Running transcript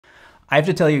I have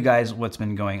to tell you guys what's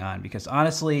been going on because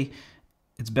honestly,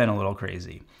 it's been a little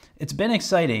crazy. It's been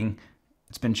exciting,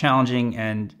 it's been challenging,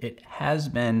 and it has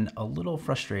been a little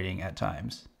frustrating at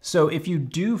times. So if you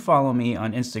do follow me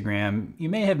on Instagram, you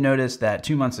may have noticed that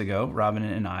 2 months ago, Robin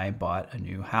and I bought a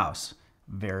new house.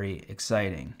 Very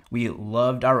exciting. We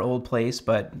loved our old place,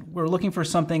 but we're looking for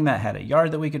something that had a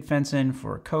yard that we could fence in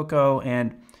for Coco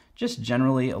and just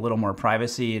generally a little more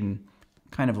privacy and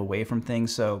kind of away from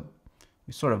things. So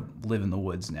we sort of live in the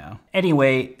woods now.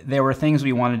 Anyway, there were things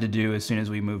we wanted to do as soon as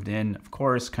we moved in, of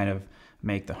course, kind of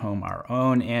make the home our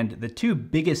own. And the two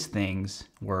biggest things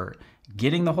were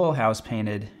getting the whole house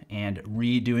painted and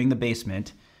redoing the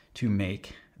basement to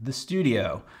make the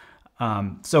studio.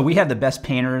 So we had the best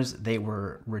painters. They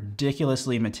were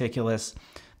ridiculously meticulous.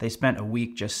 They spent a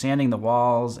week just sanding the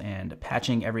walls and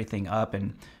patching everything up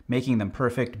and making them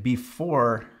perfect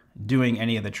before doing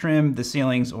any of the trim, the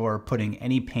ceilings, or putting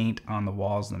any paint on the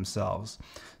walls themselves.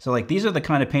 So like these are the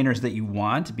kind of painters that you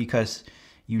want because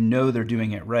you know they're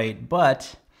doing it right,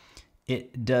 but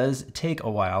it does take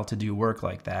a while to do work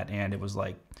like that. And it was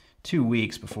like 2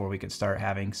 weeks before we could start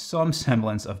having some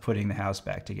semblance of putting the house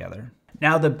back together.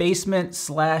 Now the basement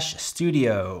slash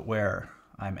studio where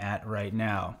I'm at right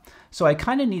now. So I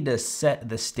kind of need to set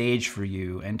the stage for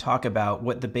you and talk about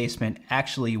what the basement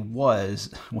actually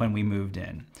was when we moved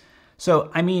in. So,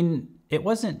 I mean, it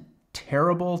wasn't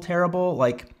terrible.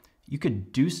 Like you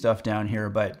could do stuff down here,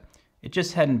 but it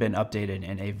just hadn't been updated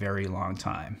in a very long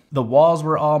time. The walls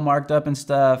were all marked up and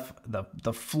stuff.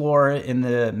 The floor in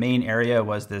the main area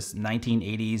was this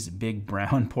 1980s big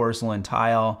brown porcelain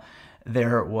tile.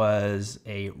 There was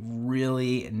a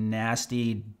really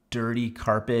nasty, dirty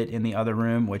carpet in the other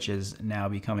room, which is now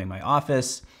becoming my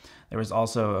office. There was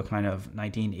also a kind of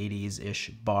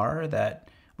 1980s-ish bar that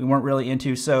we weren't really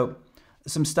into, so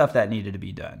some stuff that needed to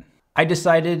be done. I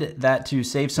decided that to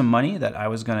save some money that I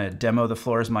was gonna demo the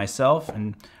floors myself,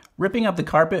 and ripping up the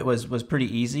carpet was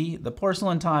pretty easy. The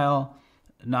porcelain tile,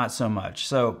 not so much.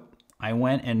 So I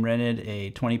went and rented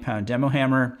a 20-pound demo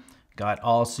hammer, got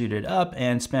all suited up,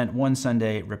 and spent one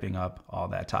Sunday ripping up all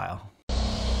that tile.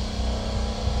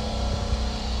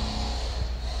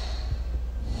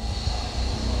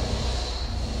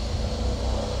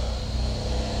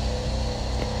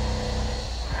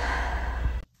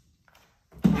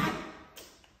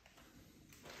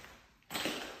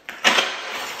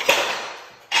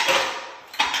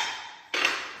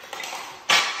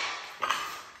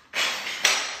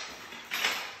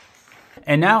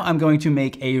 And now I'm going to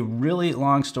make a really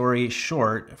long story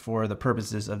short for the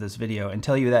purposes of this video and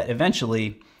tell you that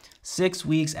eventually, 6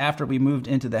 weeks after we moved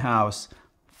into the house,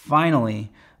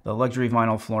 finally, the luxury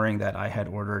vinyl flooring that I had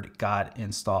ordered got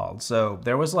installed. So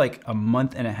there was like a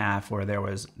month and a half where there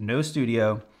was no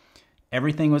studio,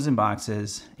 everything was in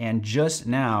boxes, and just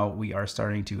now we are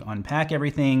starting to unpack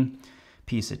everything,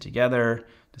 piece it together,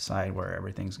 decide where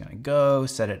everything's gonna go,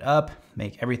 set it up,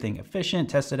 make everything efficient,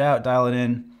 test it out, dial it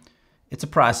in. It's a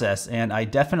process, and I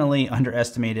definitely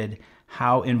underestimated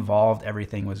how involved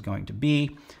everything was going to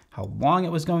be, how long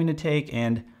it was going to take,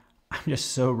 and I'm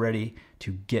just so ready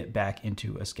to get back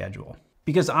into a schedule.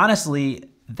 Because honestly,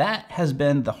 that has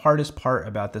been the hardest part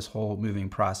about this whole moving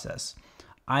process.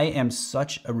 I am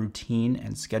such a routine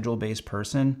and schedule-based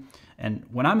person, and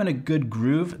when I'm in a good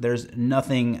groove, there's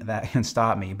nothing that can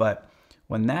stop me, but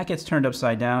when that gets turned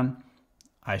upside down,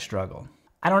 I struggle.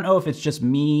 I don't know if it's just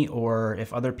me or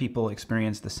if other people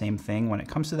experience the same thing when it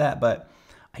comes to that, but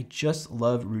I just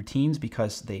love routines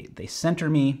because they center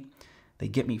me, they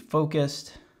get me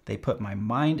focused, they put my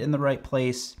mind in the right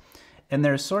place, and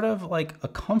there's sort of like a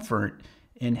comfort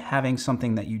in having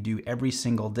something that you do every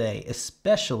single day,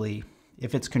 especially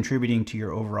if it's contributing to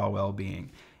your overall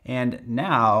well-being. And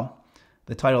now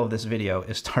the title of this video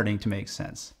is starting to make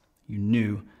sense. You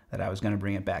knew that I was going to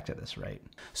bring it back to this, right?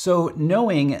 So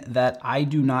knowing that I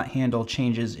do not handle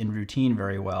changes in routine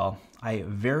very well, I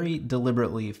very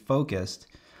deliberately focused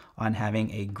on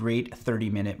having a great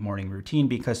 30-minute morning routine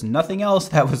because nothing else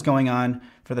that was going on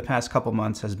for the past couple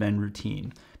months has been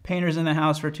routine. Painters in the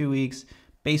house for 2 weeks,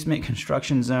 basement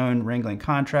construction zone, wrangling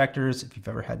contractors. If you've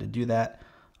ever had to do that,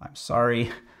 I'm sorry.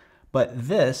 But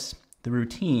this, the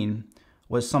routine,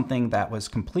 was something that was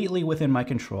completely within my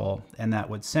control and that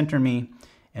would center me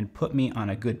and put me on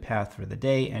a good path for the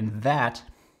day, and that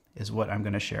is what I'm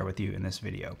gonna share with you in this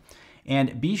video.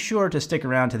 And be sure to stick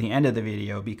around to the end of the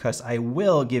video because I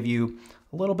will give you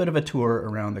a little bit of a tour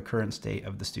around the current state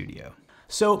of the studio.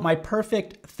 So my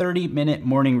perfect 30-minute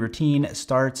morning routine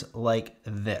starts like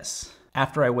this.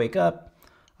 After I wake up,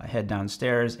 I head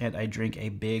downstairs and I drink a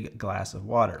big glass of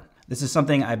water. This is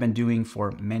something I've been doing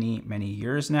for many, many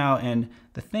years now, and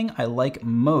the thing I like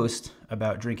most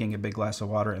about drinking a big glass of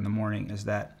water in the morning is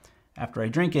that after I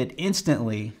drink it,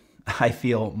 instantly I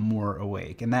feel more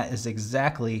awake, and that is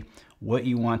exactly what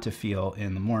you want to feel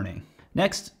in the morning.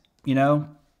 Next,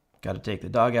 got to take the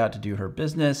dog out to do her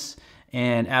business,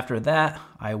 and after that,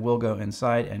 I will go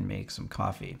inside and make some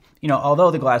coffee.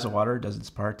 Although the glass of water does its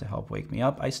part to help wake me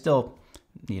up, I still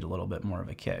need a little bit more of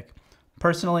a kick.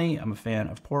 Personally, I'm a fan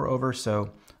of pour over, so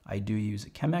I do use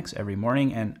Chemex every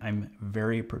morning, and I'm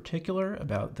very particular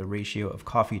about the ratio of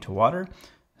coffee to water.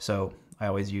 So I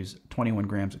always use 21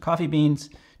 grams of coffee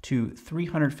beans to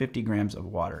 350 grams of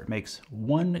water. It makes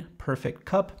one perfect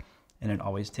cup, and it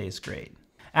always tastes great.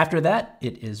 After that,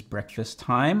 it is breakfast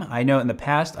time. I know in the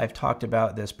past I've talked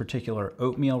about this particular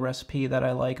oatmeal recipe that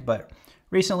I like, but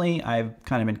recently I've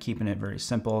kind of been keeping it very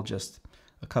simple, just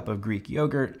a cup of Greek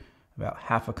yogurt, about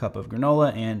half a cup of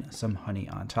granola, and some honey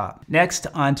on top. Next,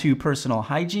 onto personal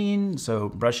hygiene. So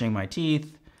brushing my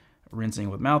teeth, rinsing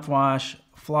with mouthwash,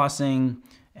 flossing,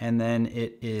 and then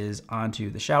it is onto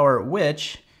the shower,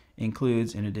 which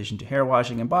includes, in addition to hair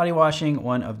washing and body washing,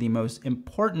 one of the most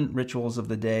important rituals of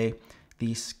the day,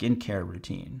 the skincare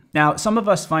routine. Now, some of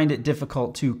us find it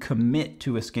difficult to commit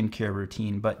to a skincare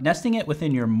routine, but nesting it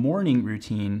within your morning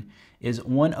routine is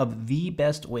one of the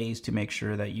best ways to make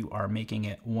sure that you are making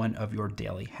it one of your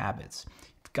daily habits.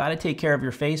 You've got to take care of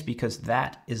your face because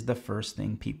that is the first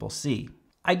thing people see.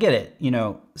 I get it,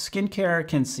 skincare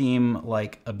can seem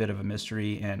like a bit of a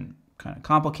mystery and kind of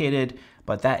complicated,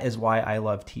 but that is why I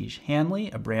love Tiege Hanley,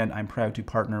 a brand I'm proud to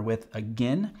partner with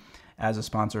again as a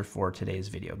sponsor for today's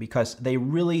video, because they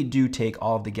really do take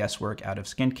all of the guesswork out of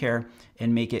skincare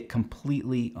and make it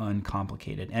completely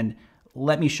uncomplicated. And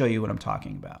let me show you what I'm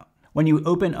talking about. When you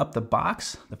open up the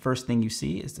box, the first thing you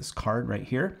see is this card right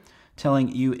here telling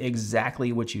you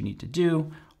exactly what you need to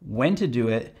do, when to do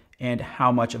it, and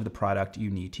how much of the product you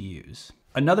need to use.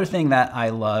 Another thing that I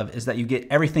love is that you get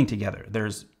everything together.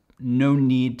 There's no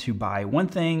need to buy one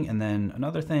thing and then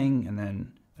another thing and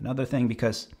then another thing,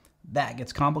 because that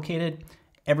gets complicated.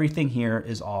 Everything here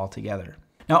is all together.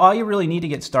 Now, all you really need to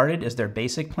get started is their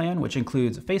basic plan, which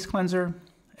includes a face cleanser,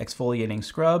 exfoliating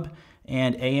scrub,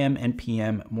 and AM and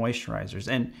PM moisturizers.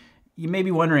 And you may be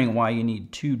wondering why you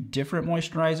need two different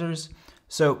moisturizers.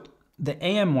 So the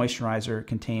AM moisturizer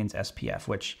contains SPF,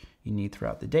 which you need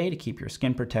throughout the day to keep your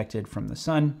skin protected from the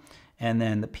sun. And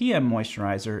then the PM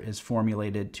moisturizer is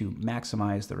formulated to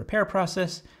maximize the repair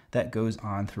process that goes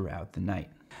on throughout the night.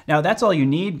 Now, that's all you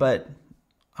need, but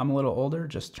I'm a little older,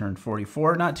 just turned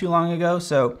 44 not too long ago,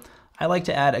 so I like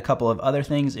to add a couple of other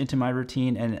things into my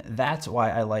routine, and that's why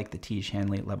I like the Tiege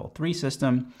Hanley Level 3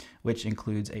 system, which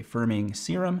includes a firming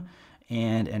serum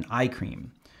and an eye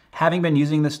cream. Having been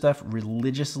using this stuff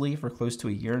religiously for close to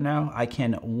a year now, I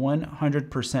can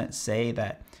 100% say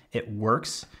that it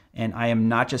works, and I am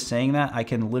not just saying that, I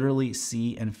can literally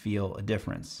see and feel a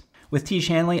difference. With Tiege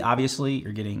Hanley, obviously,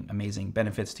 you're getting amazing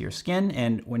benefits to your skin,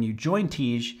 and when you join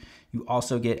Tiege, you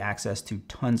also get access to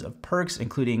tons of perks,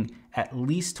 including at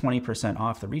least 20%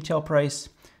 off the retail price,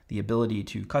 the ability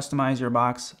to customize your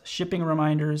box, shipping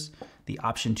reminders, the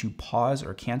option to pause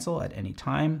or cancel at any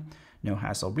time, no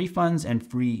hassle refunds, and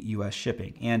free US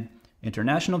shipping. And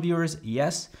international viewers,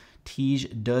 yes,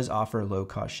 Tiege does offer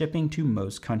low-cost shipping to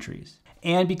most countries.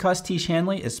 And because Tiege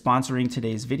Hanley is sponsoring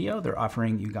today's video, they're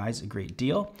offering you guys a great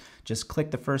deal. Just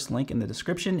click the first link in the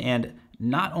description, and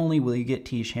not only will you get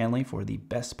Tiege Hanley for the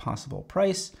best possible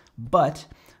price, but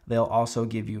they'll also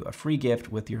give you a free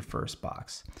gift with your first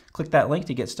box. Click that link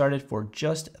to get started for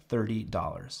just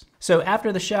 $30. So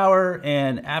after the shower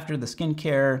and after the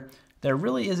skincare, there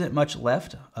really isn't much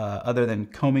left other than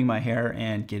combing my hair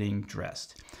and getting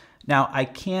dressed. Now, I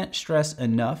can't stress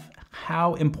enough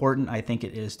how important I think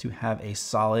it is to have a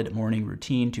solid morning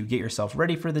routine to get yourself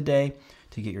ready for the day,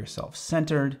 to get yourself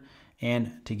centered,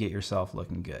 and to get yourself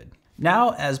looking good.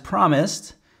 Now, as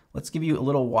promised, let's give you a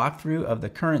little walkthrough of the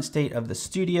current state of the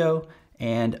studio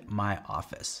and my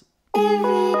office.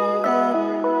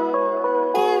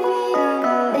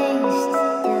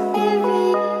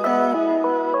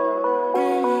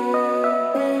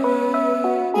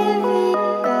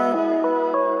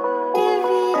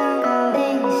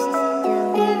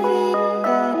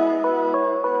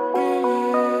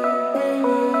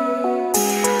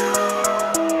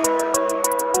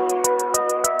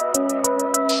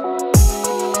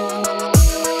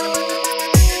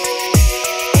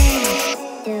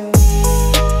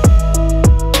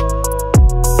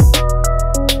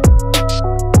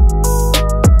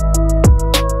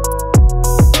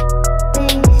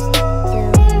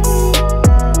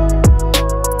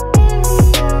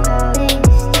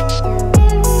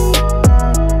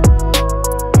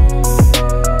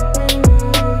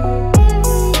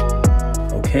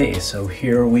 Okay, so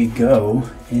here we go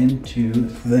into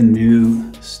the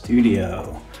new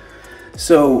studio.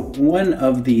 So one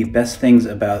of the best things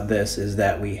about this is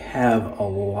that we have a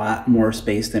lot more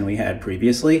space than we had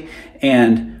previously,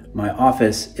 and my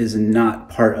office is not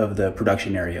part of the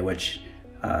production area, which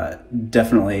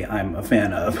definitely I'm a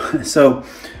fan of. So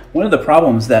one of the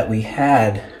problems that we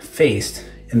had faced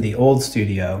in the old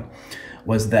studio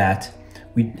was that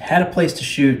we had a place to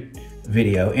shoot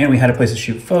video and we had a place to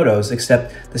shoot photos,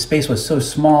 except the space was so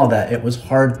small that it was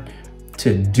hard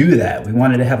to do that. We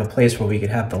wanted to have a place where we could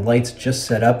have the lights just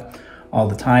set up all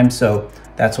the time, so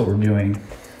that's what we're doing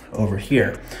over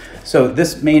here. So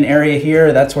this main area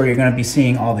here, that's where you're going to be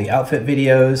seeing all the outfit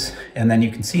videos, and then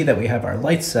you can see that we have our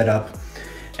lights set up.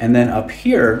 And then up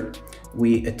here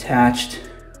we attached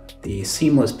the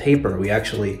seamless paper. We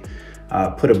actually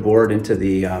put a board into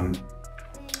the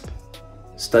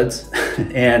studs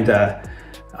and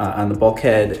on the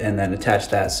bulkhead, and then attach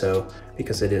that, so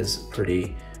because it is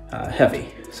pretty heavy.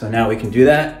 So now we can do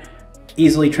that,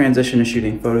 easily transition to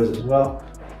shooting photos as well.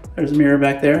 There's a mirror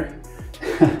back there.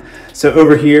 So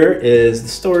over here is the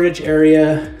storage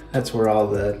area. That's where all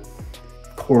the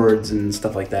cords and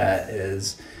stuff like that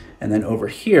is. And then over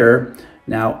here,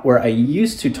 now where I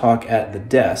used to talk at the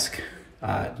desk,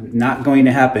 not going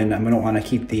to happen. I'm gonna wanna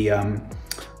keep the,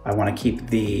 I wanna keep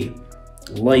the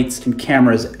lights and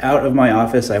cameras out of my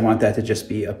office. I want that to just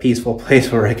be a peaceful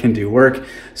place where I can do work.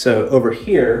 So over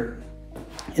here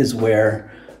is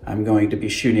where I'm going to be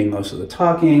shooting most of the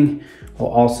talking.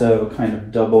 We'll also kind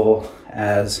of double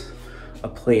as a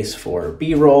place for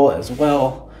B-roll as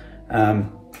well.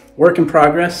 Work in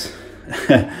progress.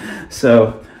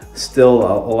 So still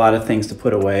a lot of things to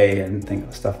put away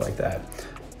and stuff like that.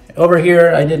 Over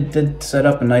here, I did set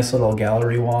up a nice little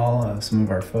gallery wall of some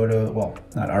of our photos, well,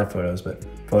 not our photos, but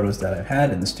photos that I've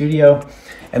had in the studio.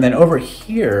 And then over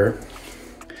here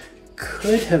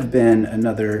could have been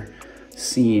another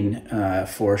scene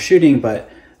for shooting, but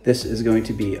this is going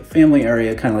to be a family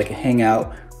area, kind of like a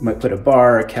hangout. We might put a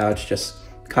bar, a couch, just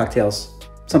cocktails,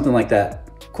 something like that.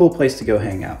 Cool place to go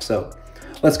hang out. So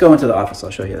let's go into the office,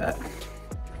 I'll show you that.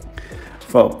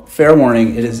 Well, fair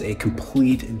warning, it is a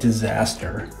complete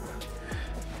disaster.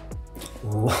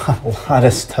 A lot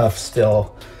of stuff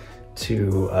still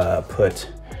to put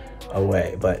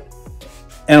away,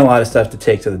 and a lot of stuff to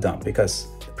take to the dump because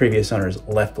the previous owners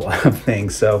left a lot of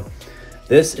things. So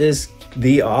this is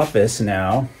the office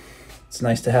now. It's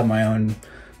nice to have my own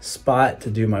spot to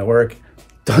do my work.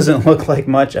 Doesn't look like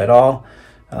much at all.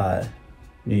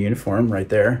 New uniform right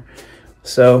there.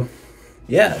 So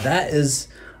yeah, that is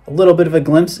a little bit of a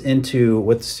glimpse into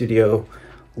what the studio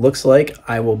looks like.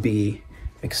 I will be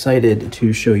excited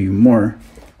to show you more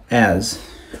as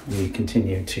we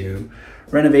continue to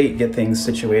renovate, get things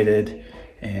situated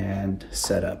and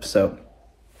set up. So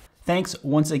thanks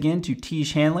once again to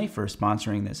Tiege Hanley for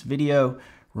sponsoring this video.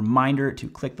 Reminder to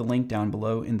click the link down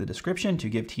below in the description to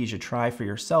give Tiege a try for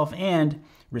yourself and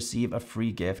receive a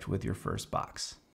free gift with your first box.